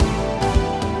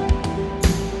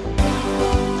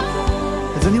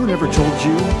Has anyone ever told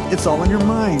you it's all in your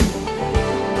mind?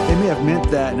 They may have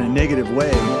meant that in a negative way,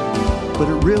 but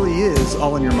it really is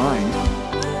all in your mind.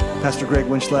 Pastor Greg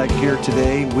Winchlag here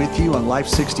today with you on Life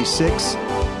 66,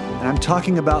 and I'm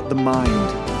talking about the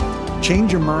mind.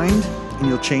 Change your mind and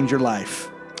you'll change your life.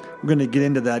 We're going to get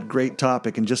into that great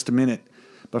topic in just a minute.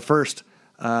 But first,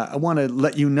 I want to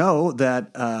let you know that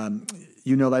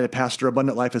I pastor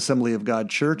Abundant Life Assembly of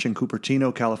God Church in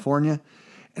Cupertino, California.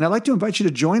 And I'd like to invite you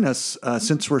to join us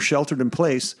since we're sheltered in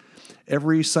place.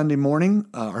 Every Sunday morning,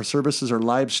 our services are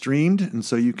live streamed, and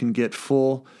so you can get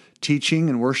full teaching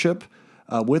and worship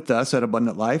with us at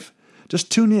Abundant Life. Just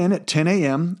tune in at 10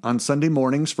 a.m. on Sunday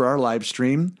mornings for our live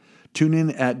stream. Tune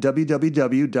in at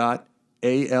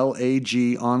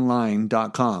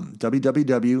www.alagonline.com,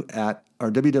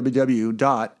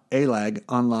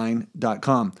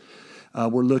 www.alagonline.com.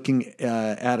 We're looking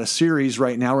at a series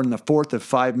right now. We're in the fourth of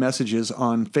 5 messages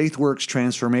on FaithWorks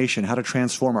transformation, how to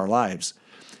transform our lives.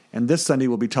 And this Sunday,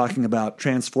 we'll be talking about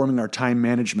transforming our time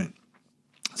management.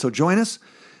 So join us.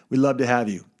 We'd love to have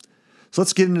you. So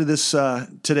let's get into this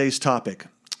today's topic.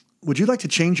 Would you like to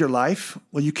change your life?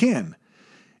 Well, you can.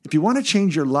 If you want to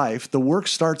change your life, the work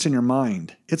starts in your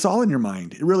mind. It's all in your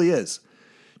mind. It really is.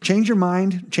 Change your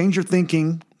mind, change your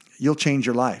thinking, you'll change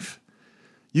your life.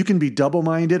 You can be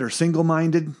double-minded or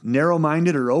single-minded,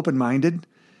 narrow-minded or open-minded.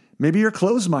 Maybe you're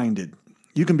closed-minded.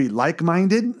 You can be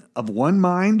like-minded, of one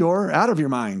mind, or out of your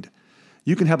mind.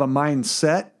 You can have a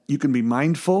mindset. You can be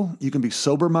mindful. You can be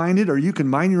sober-minded, or you can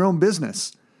mind your own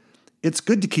business. It's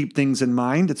good to keep things in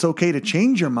mind. It's okay to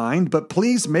change your mind, but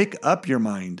please make up your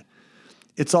mind.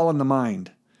 It's all in the mind.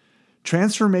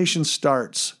 Transformation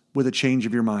starts with a change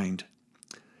of your mind.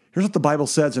 Here's what the Bible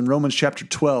says in Romans chapter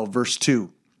 12, verse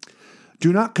 2.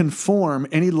 Do not conform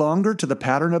any longer to the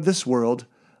pattern of this world,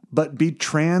 but be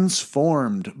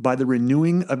transformed by the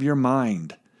renewing of your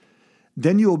mind.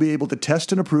 Then you will be able to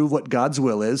test and approve what God's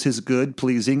will is, his good,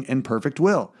 pleasing, and perfect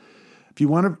will. If you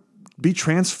want to be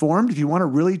transformed, if you want to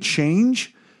really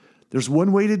change, there's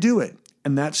one way to do it,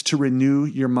 and that's to renew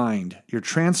your mind. You're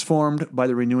transformed by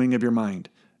the renewing of your mind.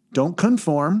 Don't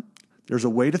conform. There's a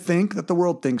way to think that the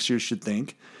world thinks you should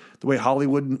think. The way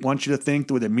Hollywood wants you to think,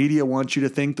 the way the media wants you to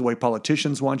think, the way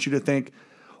politicians want you to think,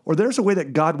 or there's a way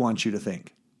that God wants you to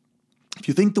think. If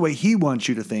you think the way he wants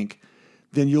you to think,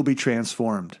 then you'll be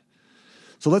transformed.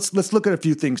 So let's look at a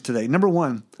few things today. Number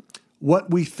one, what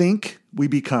we think, we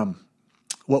become.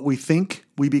 What we think,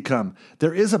 we become.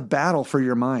 There is a battle for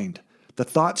your mind. The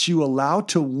thoughts you allow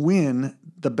to win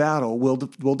the battle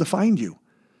will define you.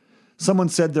 Someone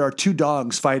said there are 2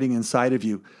 dogs fighting inside of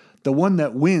you. The one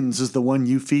that wins is the one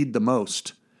you feed the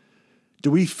most.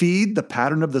 Do we feed the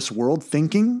pattern of this world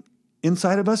thinking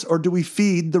inside of us, or do we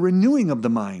feed the renewing of the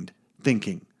mind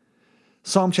thinking?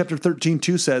 Psalm chapter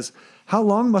 13:2 says, How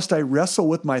long must I wrestle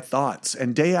with my thoughts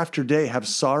and day after day have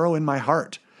sorrow in my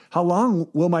heart? How long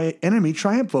will my enemy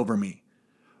triumph over me?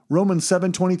 Romans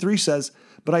 7:23 says,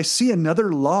 But I see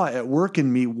another law at work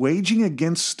in me, waging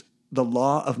against the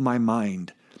law of my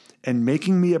mind and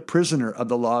making me a prisoner of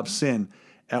the law of sin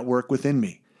at work within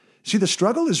me. See, the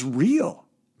struggle is real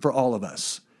for all of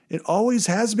us. It always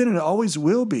has been and it always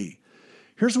will be.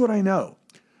 Here's what I know.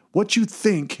 What you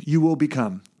think, you will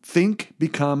become. Think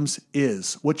becomes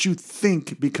is. What you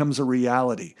think becomes a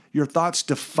reality. Your thoughts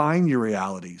define your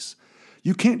realities.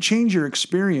 You can't change your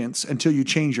experience until you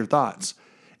change your thoughts.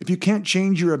 If you can't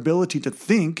change your ability to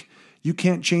think, you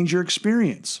can't change your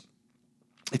experience.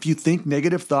 If you think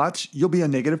negative thoughts, you'll be a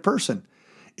negative person.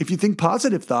 If you think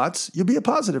positive thoughts, you'll be a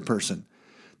positive person.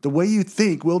 The way you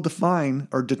think will define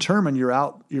or determine your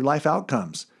life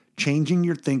outcomes. Changing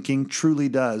your thinking truly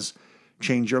does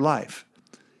change your life.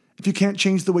 If you can't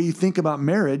change the way you think about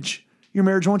marriage, your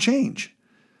marriage won't change.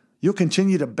 You'll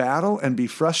continue to battle and be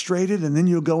frustrated, and then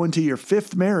you'll go into your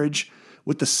 5th marriage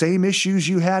with the same issues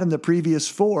you had in the previous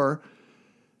 4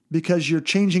 because you're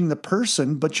changing the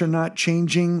person, but you're not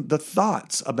changing the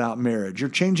thoughts about marriage. You're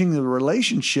changing the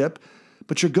relationship,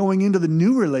 but you're going into the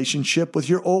new relationship with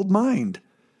your old mind,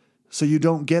 so you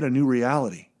don't get a new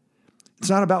reality. It's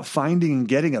not about finding and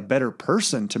getting a better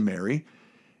person to marry.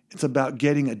 It's about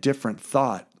getting a different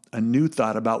thought, a new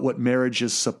thought about what marriage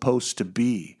is supposed to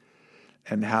be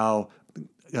and how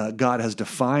God has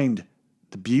defined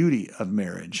the beauty of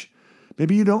marriage.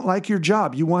 Maybe you don't like your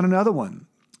job. You want another one.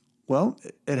 Well,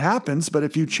 it happens, but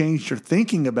if you changed your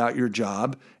thinking about your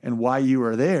job and why you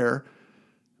are there,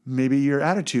 maybe your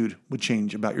attitude would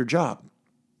change about your job.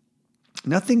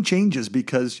 Nothing changes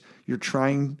because you're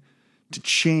trying to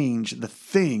change the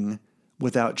thing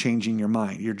without changing your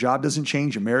mind. Your job doesn't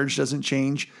change. Your marriage doesn't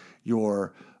change.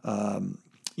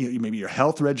 Maybe your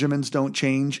health regimens don't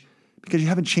change because you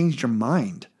haven't changed your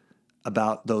mind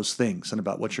about those things and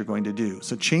about what you're going to do.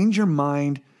 So change your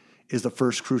mind is the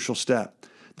first crucial step.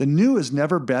 The new is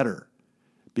never better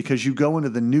because you go into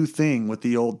the new thing with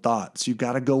the old thoughts. You've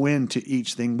got to go into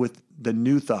each thing with the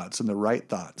new thoughts and the right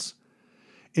thoughts.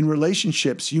 In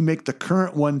relationships, you make the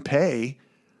current one pay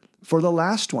for the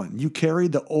last one. You carry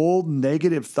the old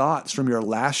negative thoughts from your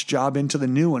last job into the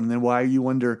new one, and then why you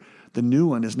wonder the new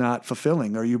one is not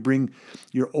fulfilling, or you bring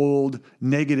your old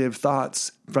negative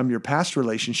thoughts from your past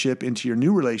relationship into your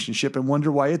new relationship and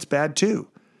wonder why it's bad too,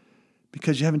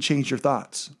 because you haven't changed your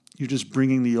thoughts. You're just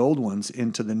bringing the old ones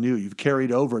into the new. You've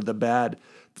carried over the bad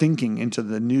thinking into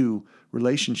the new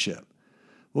relationship.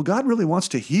 Well, God really wants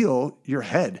to heal your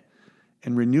head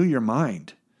and renew your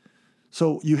mind.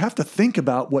 So you have to think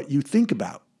about what you think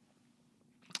about.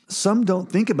 Some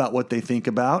don't think about what they think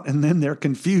about, and then they're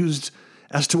confused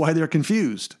as to why they're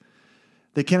confused.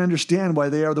 They can't understand why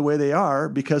they are the way they are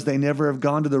because they never have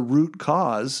gone to the root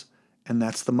cause, and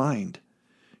that's the mind.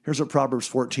 Here's what Proverbs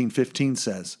 14:15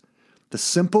 says. The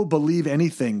simple believe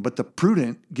anything, but the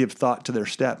prudent give thought to their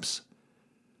steps.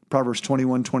 Proverbs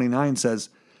 21:29 says,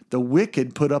 the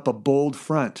wicked put up a bold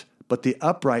front, but the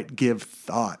upright give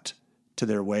thought to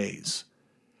their ways.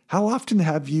 How often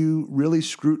have you really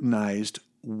scrutinized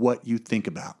what you think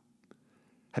about?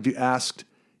 Have you asked,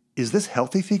 is this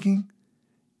healthy thinking?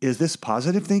 Is this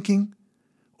positive thinking?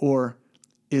 Or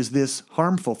is this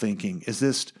harmful thinking? Is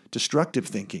this destructive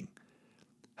thinking?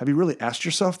 Have you really asked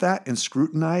yourself that and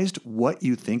scrutinized what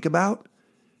you think about?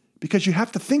 Because you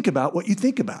have to think about what you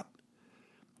think about.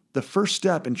 The first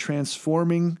step in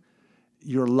transforming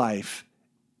your life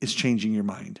is changing your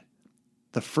mind.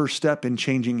 The first step in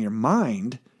changing your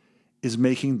mind is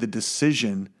making the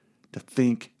decision to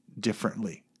think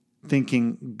differently,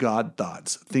 thinking God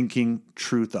thoughts, thinking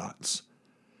true thoughts.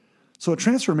 So a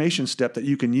transformation step that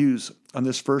you can use on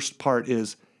this first part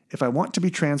is, if I want to be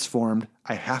transformed,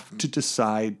 I have to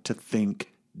decide to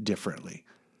think differently.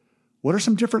 What are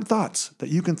some different thoughts that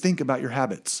you can think about your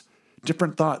habits?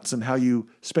 Different thoughts on how you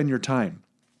spend your time.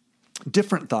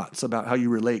 Different thoughts about how you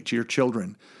relate to your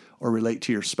children or relate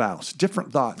to your spouse.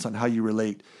 Different thoughts on how you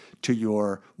relate to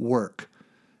your work.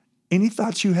 Any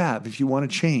thoughts you have, if you want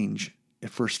to change, it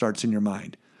first starts in your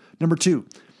mind. Number 2,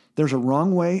 there's a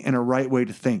wrong way and a right way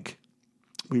to think.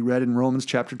 We read in Romans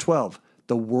chapter 12,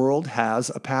 the world has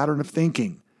a pattern of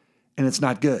thinking, and it's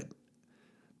not good.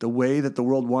 The way that the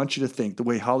world wants you to think, the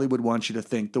way Hollywood wants you to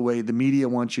think, the way the media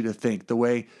wants you to think, the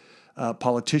way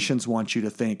politicians want you to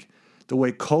think, the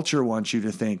way culture wants you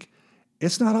to think,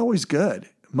 it's not always good.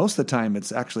 Most of the time,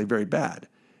 it's actually very bad.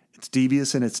 It's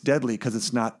devious and it's deadly because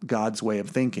it's not God's way of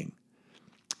thinking.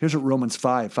 Here's what Romans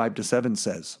 5:5-7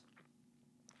 says.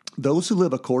 Those who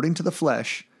live according to the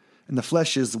flesh, and the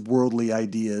flesh is worldly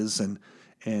ideas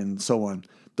and so on.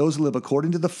 Those who live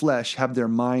according to the flesh have their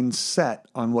minds set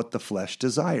on what the flesh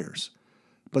desires.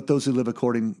 But those who live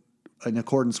in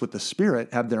accordance with the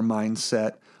Spirit have their minds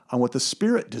set on what the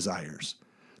Spirit desires.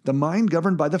 The mind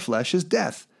governed by the flesh is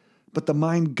death, but the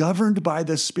mind governed by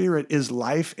the Spirit is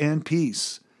life and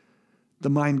peace. The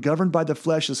mind governed by the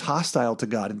flesh is hostile to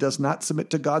God. It does not submit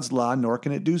to God's law, nor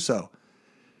can it do so.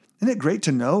 Isn't it great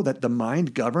to know that the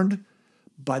mind governed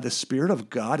by the Spirit of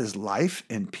God is life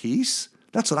and peace?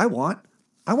 That's what I want.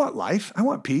 I want life. I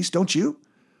want peace, don't you?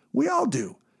 We all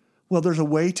do. Well, there's a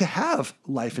way to have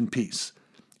life and peace,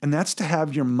 and that's to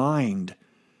have your mind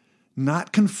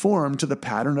not conform to the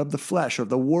pattern of the flesh or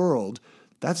the world.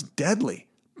 That's deadly,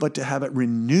 but to have it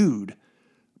renewed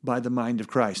by the mind of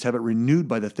Christ, have it renewed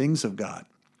by the things of God.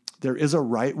 There is a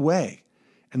right way,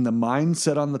 and the mind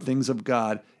set on the things of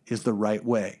God is the right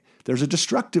way. There's a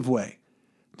destructive way.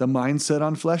 The mind set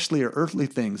on fleshly or earthly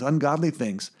things, ungodly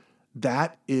things,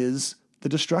 that is the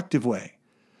destructive way.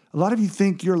 A lot of you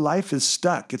think your life is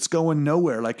stuck. It's going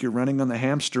nowhere, like you're running on the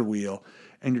hamster wheel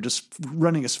and you're just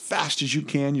running as fast as you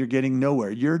can. You're getting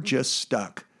nowhere. You're just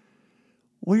stuck.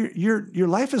 Well, your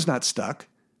life is not stuck.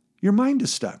 Your mind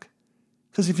is stuck.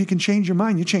 Because if you can change your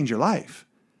mind, you change your life.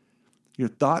 Your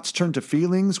thoughts turn to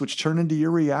feelings, which turn into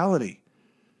your reality.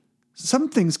 Some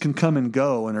things can come and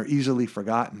go and are easily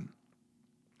forgotten.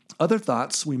 Other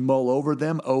thoughts, we mull over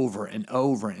them over and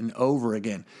over and over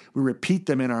again. We repeat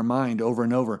them in our mind over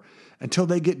and over until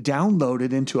they get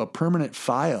downloaded into a permanent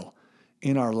file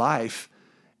in our life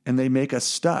and they make us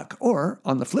stuck. Or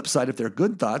on the flip side, if they're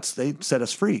good thoughts, they set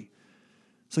us free.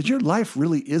 So your life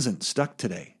really isn't stuck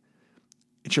today.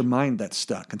 It's your mind that's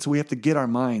stuck. And so we have to get our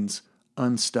minds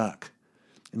unstuck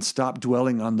and stop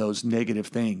dwelling on those negative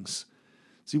things.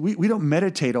 See, we don't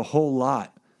meditate a whole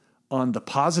lot on the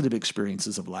positive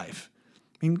experiences of life.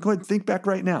 I mean, go ahead and think back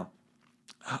right now.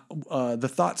 The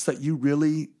thoughts that you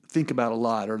really think about a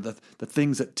lot, or the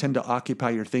things that tend to occupy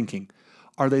your thinking,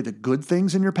 are they the good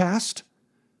things in your past,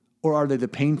 or are they the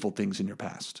painful things in your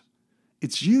past?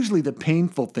 It's usually the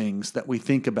painful things that we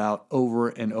think about over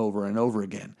and over and over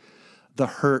again. The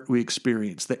hurt we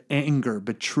experience, the anger,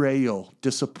 betrayal,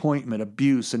 disappointment,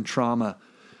 abuse, and trauma,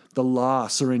 the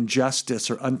loss or injustice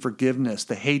or unforgiveness,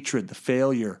 the hatred, the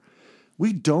failure.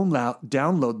 We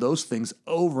download those things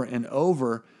over and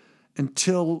over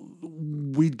until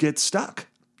we get stuck.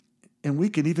 And we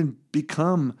can even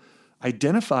become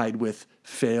identified with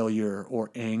failure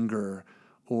or anger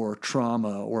or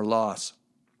trauma or loss.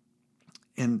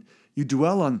 And you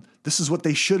dwell on, this is what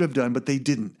they should have done, but they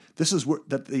didn't. This is what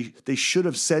that they should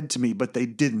have said to me, but they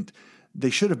didn't. They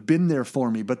should have been there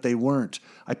for me, but they weren't.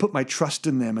 I put my trust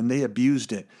in them and they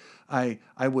abused it. I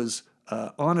was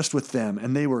honest with them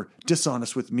and they were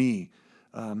dishonest with me.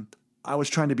 I was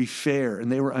trying to be fair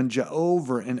and they were unjust.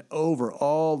 Over and over,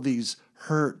 all these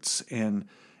hurts and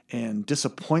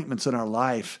disappointments in our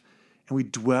life, and we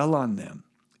dwell on them,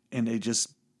 and they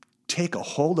just take a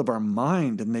hold of our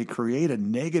mind and they create a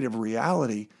negative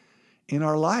reality in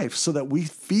our life so that we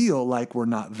feel like we're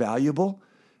not valuable.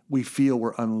 We feel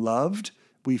we're unloved.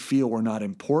 We feel we're not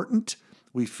important.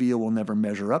 We feel we'll never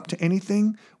measure up to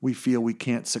anything. We feel we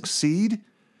can't succeed.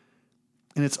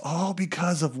 And it's all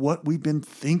because of what we've been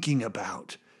thinking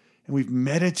about. And we've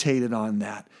meditated on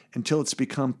that until it's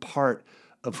become part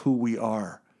of who we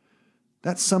are.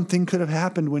 That something could have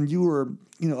happened when you were,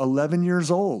 11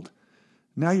 years old.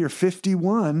 Now you're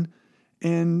 51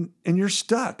 and you're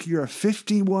stuck. You're a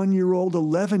 51-year-old,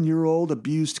 11-year-old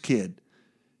abused kid.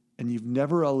 And you've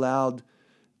never allowed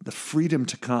the freedom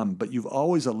to come, but you've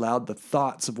always allowed the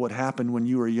thoughts of what happened when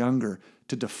you were younger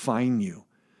to define you.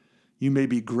 You may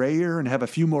be grayer and have a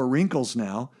few more wrinkles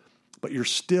now, but you're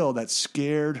still that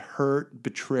scared, hurt,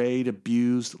 betrayed,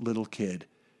 abused little kid.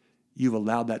 You've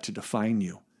allowed that to define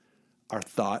you. Our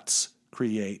thoughts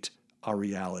create our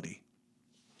reality.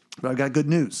 But I've got good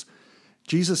news.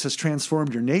 Jesus has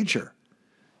transformed your nature,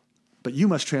 but you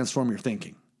must transform your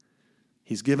thinking.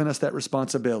 He's given us that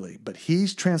responsibility, but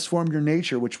he's transformed your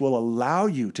nature, which will allow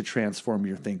you to transform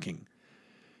your thinking.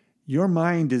 Your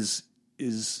mind is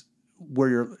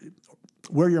where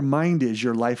your mind is,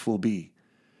 your life will be.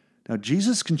 Now,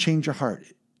 Jesus can change your heart.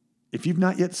 If you've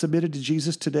not yet submitted to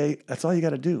Jesus today, that's all you got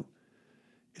to do.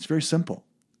 It's very simple.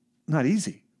 Not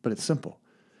easy, but it's simple.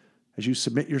 As you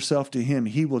submit yourself to him,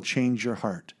 he will change your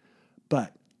heart.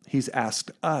 But he's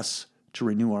asked us to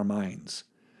renew our minds.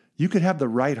 You could have the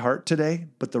right heart today,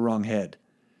 but the wrong head.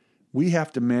 We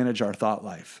have to manage our thought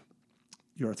life.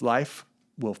 Your life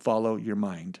will follow your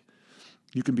mind.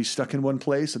 You can be stuck in one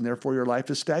place and therefore your life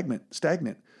is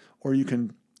stagnant. Or you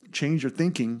can change your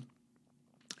thinking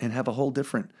and have a whole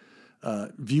different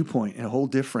viewpoint and a whole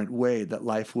different way that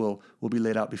life will be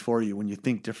laid out before you when you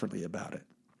think differently about it.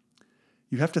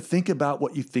 You have to think about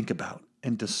what you think about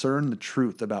and discern the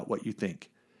truth about what you think.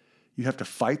 You have to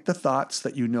fight the thoughts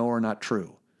that you know are not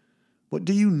true. What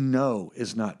do you know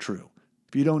is not true?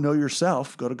 If you don't know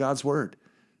yourself, go to God's Word.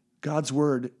 God's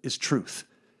Word is truth.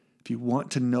 If you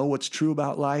want to know what's true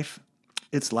about life,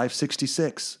 it's Life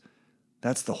 66.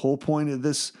 That's the whole point of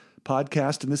this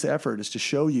podcast and this effort, is to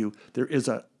show you there is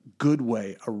a good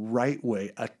way, a right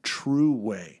way, a true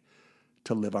way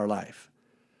to live our life.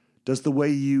 Does the way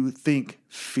you think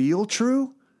feel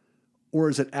true, or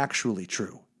is it actually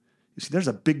true? You see, there's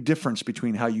a big difference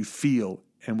between how you feel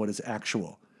and what is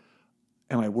actual.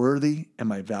 Am I worthy?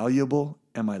 Am I valuable?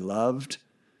 Am I loved?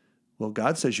 Well,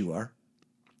 God says you are.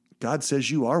 God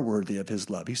says you are worthy of his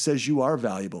love. He says you are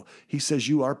valuable. He says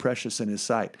you are precious in his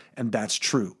sight, and that's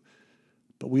true.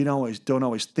 But we don't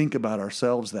always think about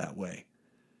ourselves that way.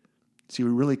 See, we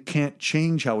really can't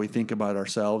change how we think about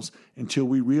ourselves until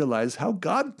we realize how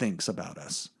God thinks about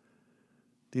us.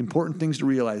 The important things to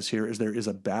realize here is there is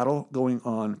a battle going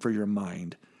on for your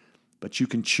mind, but you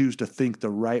can choose to think the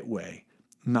right way,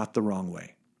 not the wrong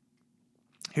way.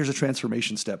 Here's a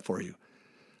transformation step for you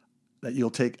that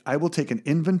you'll take. I will take an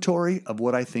inventory of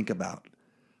what I think about.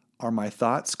 Are my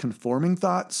thoughts conforming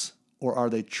thoughts, or are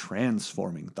they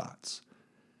transforming thoughts?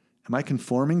 Am I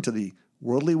conforming to the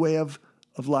worldly way of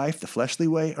life, the fleshly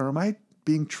way, or am I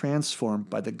being transformed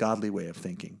by the godly way of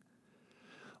thinking?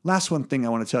 Last one thing I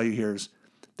want to tell you here is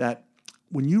that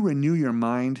when you renew your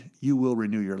mind, you will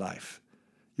renew your life.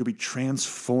 You'll be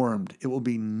transformed. It will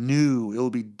be new. It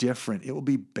will be different. It will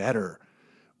be better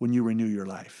when you renew your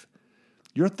life.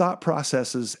 Your thought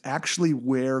processes actually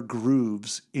wear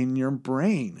grooves in your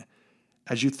brain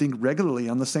as you think regularly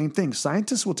on the same thing.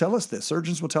 Scientists will tell us this.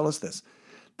 Surgeons will tell us this,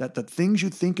 that the things you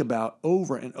think about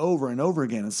over and over and over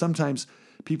again, and sometimes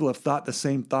people have thought the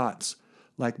same thoughts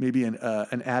like maybe an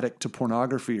addict to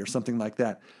pornography or something like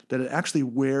that, that it actually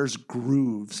wears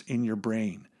grooves in your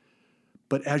brain.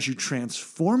 But as you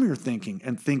transform your thinking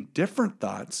and think different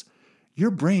thoughts,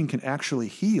 your brain can actually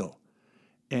heal.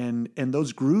 And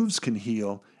those grooves can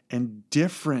heal, and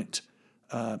different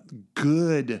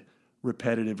good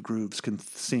repetitive grooves can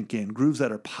sink in, grooves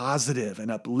that are positive and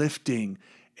uplifting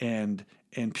and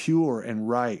pure and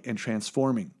right and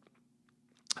transforming.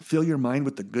 Fill your mind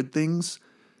with the good things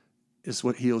is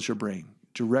what heals your brain.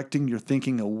 Directing your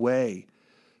thinking away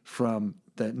from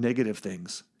the negative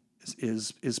things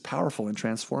is powerful and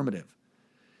transformative.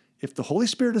 If the Holy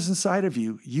Spirit is inside of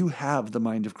you, you have the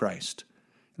mind of Christ.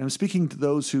 And I'm speaking to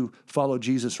those who follow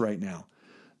Jesus right now.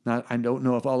 I don't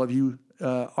know if all of you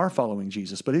are following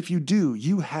Jesus, but if you do,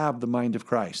 you have the mind of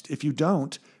Christ. If you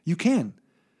don't, you can.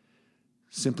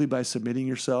 Simply by submitting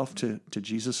yourself to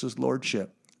Jesus'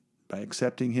 lordship, by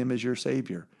accepting him as your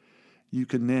Savior, you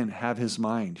can then have his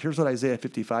mind. Here's what Isaiah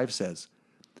 55 says.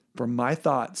 For my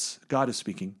thoughts, God is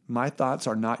speaking, my thoughts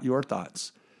are not your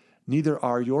thoughts, neither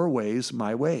are your ways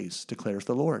my ways, declares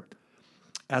the Lord.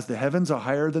 As the heavens are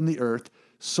higher than the earth,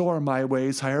 so are my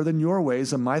ways higher than your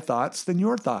ways, and my thoughts than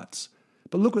your thoughts.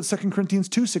 But look what 2 Corinthians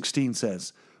 2:16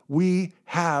 says. We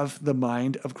have the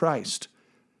mind of Christ.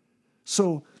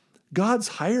 So God's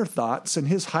higher thoughts and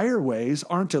his higher ways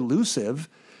aren't elusive.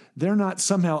 They're not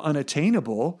somehow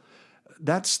unattainable.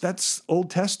 That's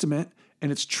Old Testament,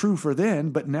 and it's true for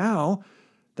then. But now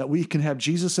that we can have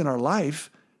Jesus in our life,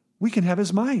 we can have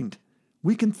his mind.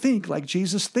 We can think like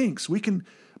Jesus thinks. We can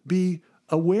be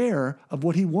aware of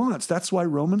what he wants. That's why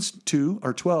Romans 2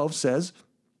 or 12 says,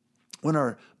 when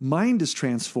our mind is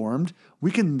transformed,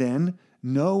 we can then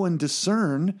know and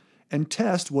discern and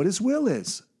test what his will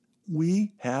is.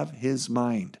 We have his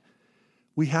mind.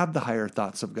 We have the higher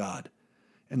thoughts of God.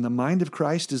 And the mind of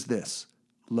Christ is this: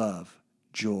 love,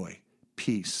 joy,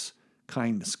 peace,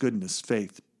 kindness, goodness,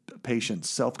 faith, patience,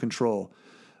 self-control,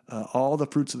 all the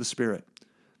fruits of the Spirit.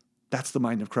 That's the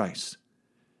mind of Christ.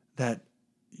 That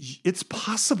it's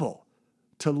possible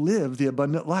to live the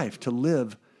abundant life, to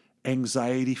live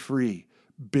anxiety-free,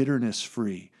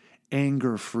 bitterness-free,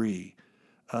 anger-free,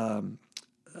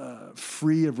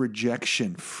 free of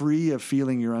rejection, free of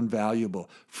feeling you're unvaluable,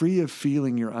 free of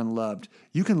feeling you're unloved.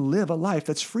 You can live a life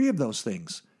that's free of those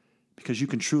things because you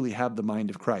can truly have the mind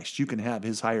of Christ. You can have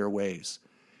his higher ways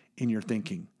in your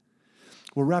thinking.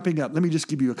 We're wrapping up. Let me just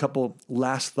give you a couple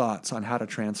last thoughts on how to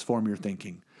transform your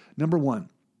thinking. Number one,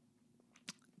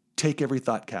 take every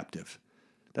thought captive.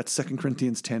 That's 2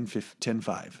 Corinthians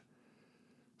 10:5.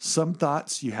 Some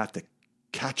thoughts, you have to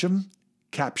catch them,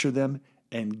 capture them,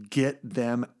 and get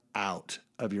them out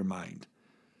of your mind.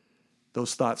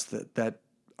 Those thoughts that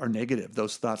are negative,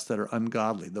 those thoughts that are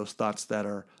ungodly, those thoughts that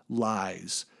are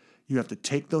lies. You have to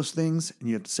take those things and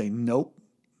you have to say, nope,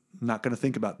 I'm not going to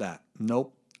think about that.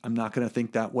 Nope, I'm not going to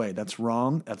think that way. That's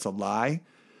wrong. That's a lie.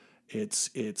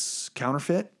 It's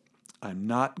counterfeit. I'm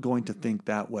not going to think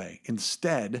that way.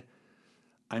 Instead,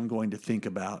 I'm going to think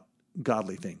about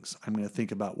godly things. I'm going to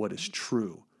think about what is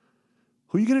true.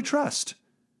 Who are you going to trust?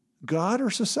 God or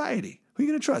society? Who are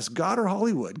you going to trust? God or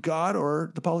Hollywood? God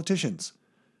or the politicians?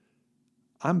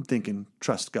 I'm thinking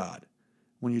trust God.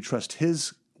 When you trust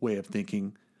his way of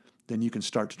thinking, then you can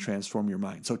start to transform your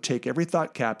mind. So take every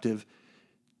thought captive.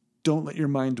 Don't let your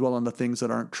mind dwell on the things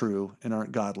that aren't true and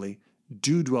aren't godly.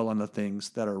 Do dwell on the things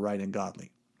that are right and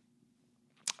godly.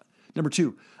 Number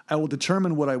two, I will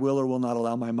determine what I will or will not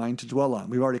allow my mind to dwell on.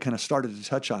 We've already kind of started to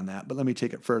touch on that, but let me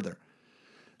take it further.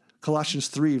 Colossians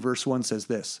 3, verse 1 says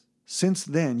this: Since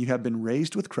then you have been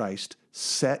raised with Christ,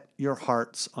 set your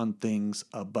hearts on things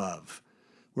above,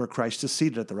 where Christ is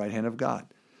seated at the right hand of God.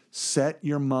 Set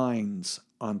your minds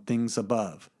on things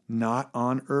above, not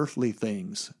on earthly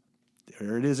things.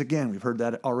 There it is again. We've heard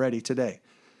that already today.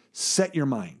 Set your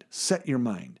mind, set your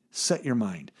mind, set your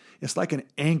mind. It's like an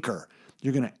anchor.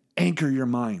 You're going to anchor your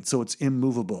mind so it's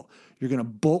immovable. You're going to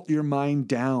bolt your mind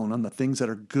down on the things that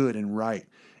are good and right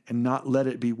and not let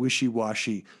it be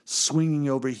wishy-washy, swinging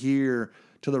over here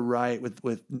to the right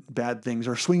with bad things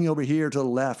or swinging over here to the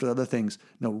left with other things.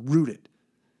 No, root it.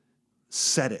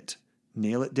 Set it.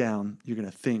 Nail it down. You're going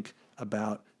to think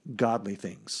about godly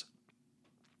things.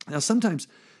 Now, sometimes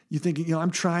you think,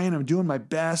 I'm trying, I'm doing my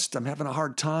best, I'm having a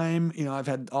hard time. I've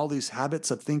had all these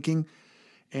habits of thinking,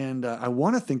 and I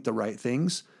want to think the right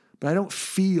things, but I don't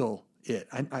feel it.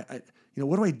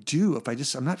 What do I do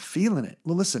if I'm not feeling it?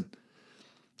 Well, listen,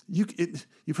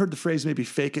 you've heard the phrase, maybe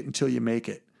fake it until you make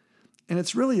it. And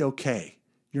it's really okay.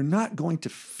 You're not going to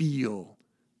feel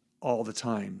all the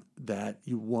time that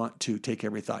you want to take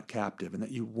every thought captive and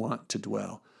that you want to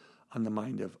dwell on the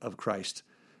mind of Christ.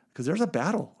 because there's a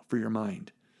battle for your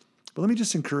mind. But let me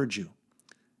just encourage you.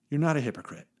 You're not a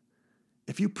hypocrite.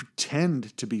 If you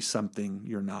pretend to be something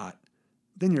you're not,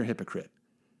 then you're a hypocrite.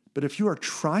 But if you are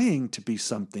trying to be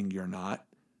something you're not,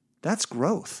 that's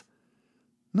growth.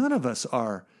 None of us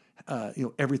are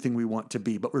everything we want to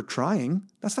be, but we're trying.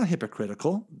 That's not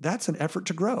hypocritical. That's an effort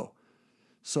to grow.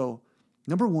 So,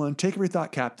 number one, take every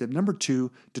thought captive. Number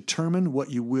two, determine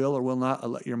what you will or will not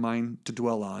let your mind to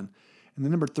dwell on. And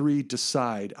then number three,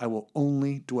 decide, I will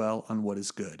only dwell on what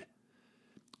is good.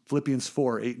 Philippians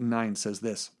 4:8-9 says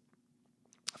this,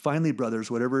 finally,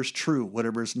 brothers, whatever is true,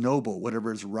 whatever is noble,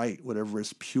 whatever is right, whatever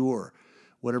is pure,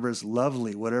 whatever is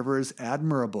lovely, whatever is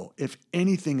admirable, if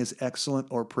anything is excellent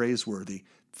or praiseworthy,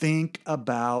 think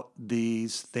about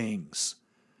these things.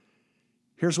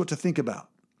 Here's what to think about,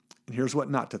 and here's what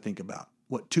not to think about.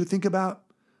 What to think about?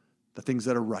 The things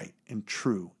that are right and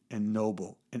true and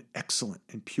noble and excellent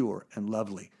and pure and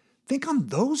lovely. Think on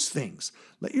those things.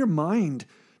 Let your mind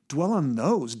dwell on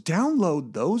those.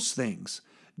 Download those things.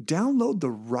 Download the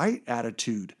right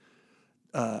attitude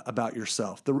about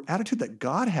yourself, the attitude that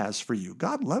God has for you.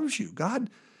 God loves you. God,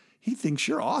 He thinks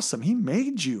you're awesome. He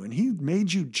made you, and He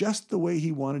made you just the way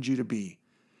He wanted you to be.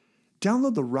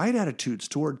 Download the right attitudes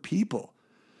toward people.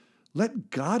 Let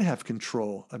God have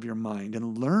control of your mind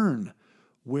and learn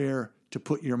where to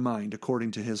put your mind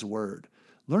according to His word.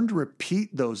 Learn to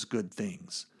repeat those good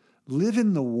things. Live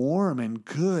in the warm and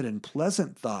good and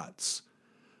pleasant thoughts.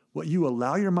 What you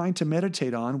allow your mind to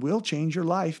meditate on will change your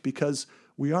life because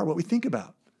we are what we think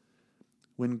about.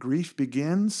 When grief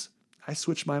begins, I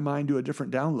switch my mind to a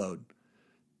different download.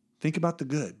 Think about the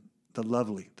good, the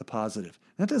lovely, the positive.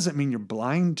 That doesn't mean you're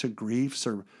blind to griefs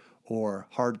or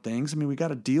hard things. I mean, we got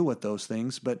to deal with those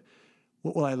things, but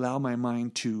what will I allow my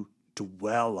mind to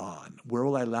dwell on? Where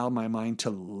will I allow my mind to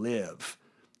live?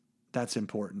 That's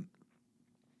important.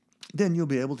 Then you'll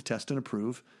be able to test and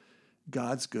approve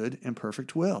God's good and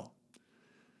perfect will.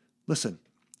 Listen,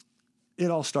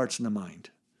 it all starts in the mind.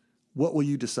 What will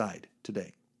you decide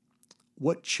today?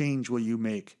 What change will you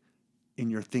make in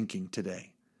your thinking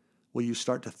today? Will you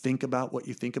start to think about what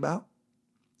you think about?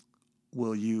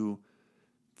 Will you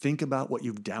think about what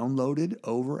you've downloaded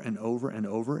over and over and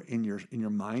over in your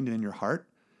mind and in your heart?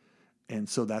 And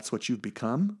so that's what you've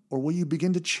become? Or will you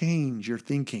begin to change your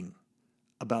thinking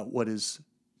about what is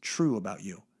true about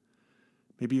you?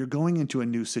 Maybe you're going into a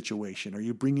new situation. Are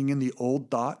you bringing in the old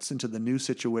thoughts into the new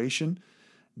situation,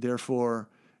 therefore,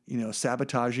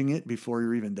 sabotaging it before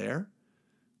you're even there?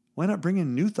 Why not bring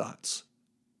in new thoughts?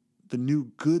 The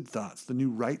new good thoughts, the new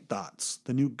right thoughts,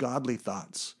 the new godly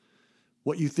thoughts.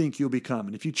 What you think you'll become.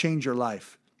 And if you change your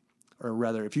life, or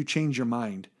rather, if you change your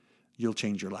mind, you'll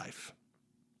change your life.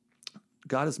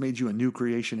 God has made you a new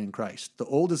creation in Christ. The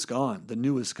old is gone, the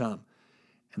new has come.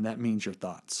 And that means your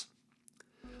thoughts.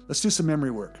 Let's do some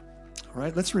memory work. All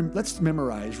right, let's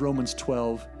memorize Romans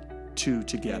 12:2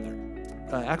 together.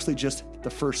 Actually, just the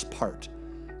first part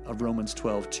of Romans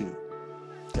 12:2.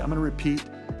 Okay, I'm going to repeat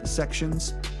the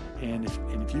sections, and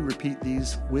if you repeat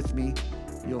these with me,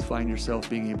 you'll find yourself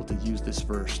being able to use this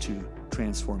verse to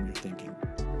transform your thinking.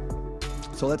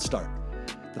 So let's start.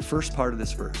 The first part of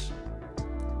this verse.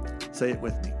 Say it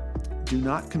with me. Do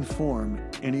not conform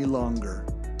any longer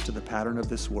to the pattern of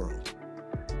this world.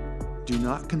 Do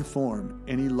not conform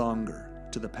any longer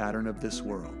to the pattern of this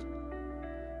world.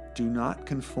 Do not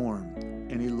conform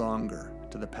any longer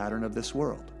to the pattern of this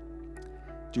world.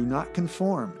 Do not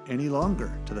conform any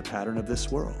longer to the pattern of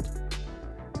this world.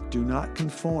 Do not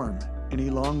conform any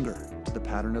longer to the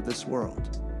pattern of this world.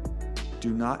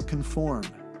 Do not conform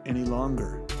any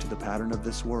longer to the pattern of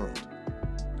this world.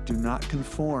 Do not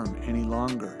conform any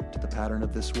longer to the pattern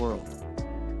of this world.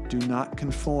 Do not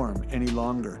conform any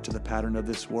longer to the pattern of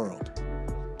this world.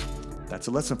 That's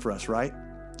a lesson for us, right?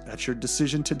 That's your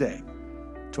decision today,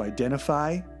 to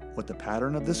identify what the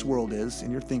pattern of this world is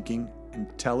in your thinking and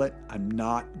tell it, I'm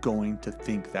not going to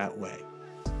think that way.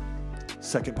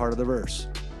 Second part of the verse.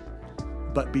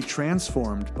 But be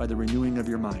transformed by the renewing of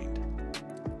your mind.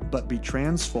 But be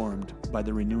transformed by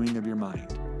the renewing of your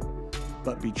mind.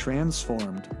 But be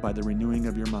transformed by the renewing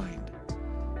of your mind.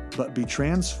 But be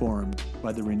transformed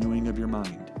by the renewing of your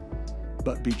mind.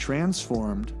 But be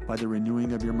transformed by the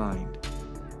renewing of your mind.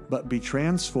 But be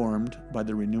transformed by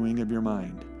the renewing of your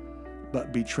mind.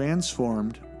 But be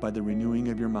transformed by the renewing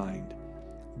of your mind.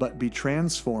 But be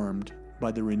transformed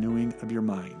by the renewing of your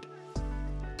mind.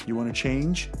 You want to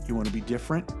change? You want to be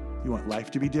different? You want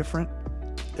life to be different?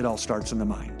 It all starts in the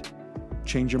mind.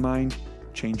 Change your mind,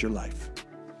 change your life.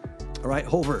 All right,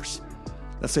 whole verse.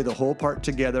 Let's say the whole part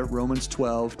together, Romans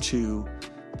 12:2,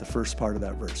 the first part of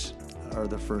that verse, or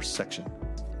the first section.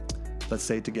 Let's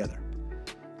say it together.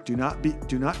 Do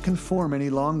not conform any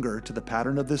longer to the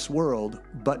pattern of this world,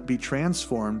 but be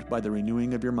transformed by the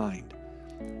renewing of your mind.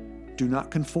 Do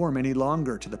not conform any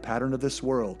longer to the pattern of this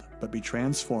world, but be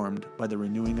transformed by the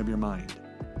renewing of your mind.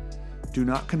 Do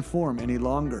not conform any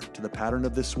longer to the pattern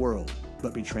of this world,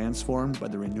 but be transformed by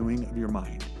the renewing of your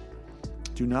mind.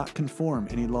 Do not conform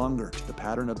any longer to the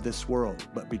pattern of this world,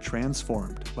 but be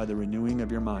transformed by the renewing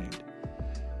of your mind.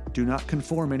 Do not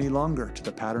conform any longer to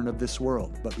the pattern of this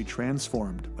world, but be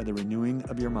transformed by the renewing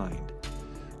of your mind.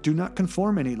 Do not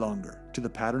conform any longer to the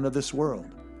pattern of this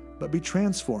world, but be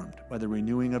transformed by the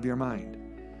renewing of your mind.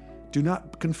 Do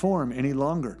not conform any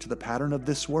longer to the pattern of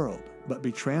this world, but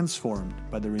be transformed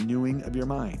by the renewing of your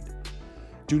mind.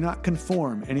 Do not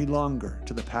conform any longer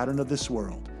to the pattern of this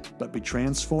world, but be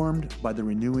transformed by the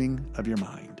renewing of your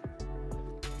mind.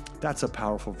 That's a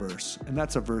powerful verse, and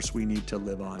that's a verse we need to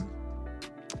live on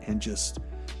and just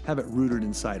have it rooted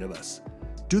inside of us.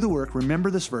 Do the work. Remember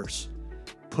this verse.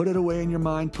 Put it away in your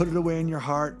mind. Put it away in your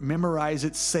heart. Memorize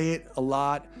it. Say it a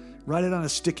lot. Write it on a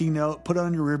sticky note. Put it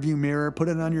on your rearview mirror. Put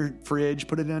it on your fridge.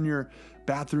 Put it on your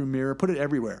bathroom mirror. Put it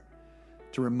everywhere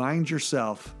to remind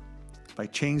yourself, if I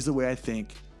change the way I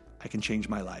think, I can change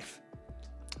my life.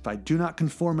 If I do not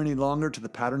conform any longer to the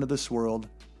pattern of this world,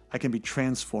 I can be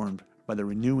transformed by the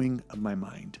renewing of my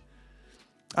mind.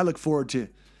 I look forward to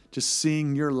just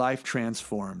seeing your life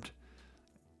transformed,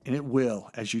 and it will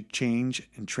as you change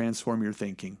and transform your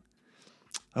thinking.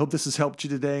 I hope this has helped you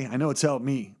today. I know it's helped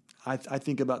me. I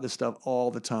think about this stuff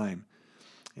all the time,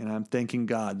 and I'm thanking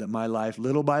God that my life,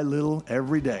 little by little,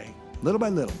 every day, little by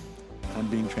little, I'm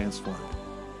being transformed.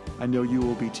 I know you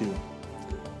will be too.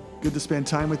 Good to spend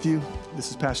time with you. This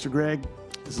is Pastor Greg.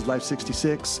 This is Life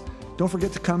 66. Don't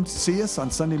forget to come see us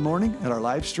on Sunday morning at our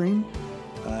live stream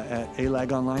at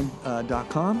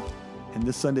alagonline.com. And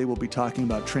this Sunday we'll be talking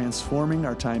about transforming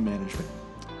our time management.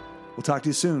 We'll talk to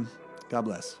you soon. God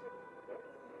bless.